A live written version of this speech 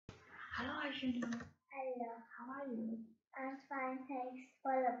Ayşenur. Hello. How are you? I'm fine, thanks.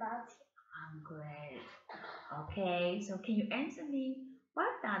 What about you? I'm great. Okay, so can you answer me?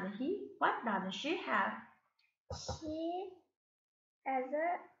 What does she have? She has a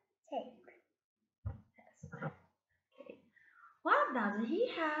tape. Okay. What does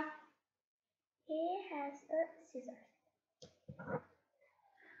he have? He has a scissors.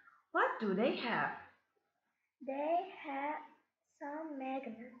 What do they have? They have some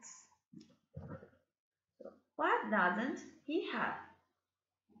magnets. What doesn't he have?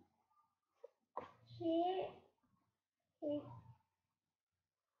 He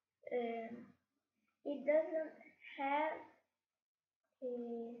doesn't have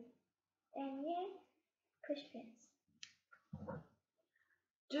any pushpins.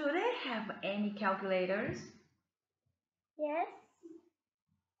 Do they have any calculators? Yes,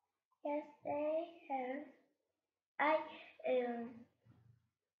 they have.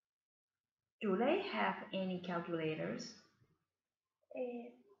 Do they have any calculators?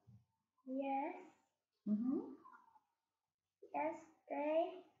 Yes, Mm-hmm. yes, they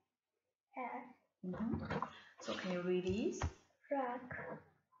have. Mm-hmm. So can you read these? Rock,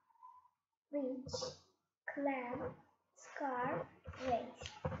 winch, clamp, scarf,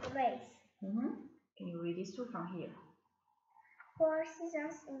 vase. Mm-hmm. Can you read these two from here? 4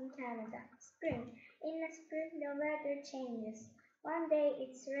 seasons in Canada. Spring. In the spring, the weather changes. One day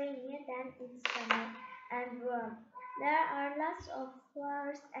it's rainy, then it's sunny and warm. There are lots of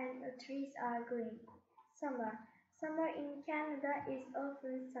flowers and the trees are green. Summer. Summer in Canada is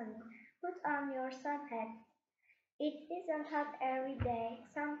often sunny. Put on your sun hat. It isn't hot every day.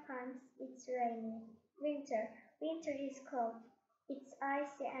 Sometimes it's rainy. Winter. Winter is cold. It's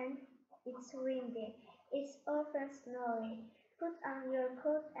icy and it's windy. It's often snowy. Put on your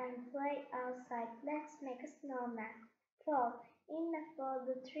coat and play outside. Let's make a snowman. Fall. In the fall,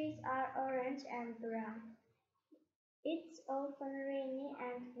 the trees are orange and brown. It's often rainy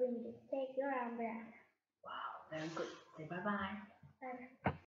and windy. Take your umbrella. Wow, very good. Say bye-bye. Bye.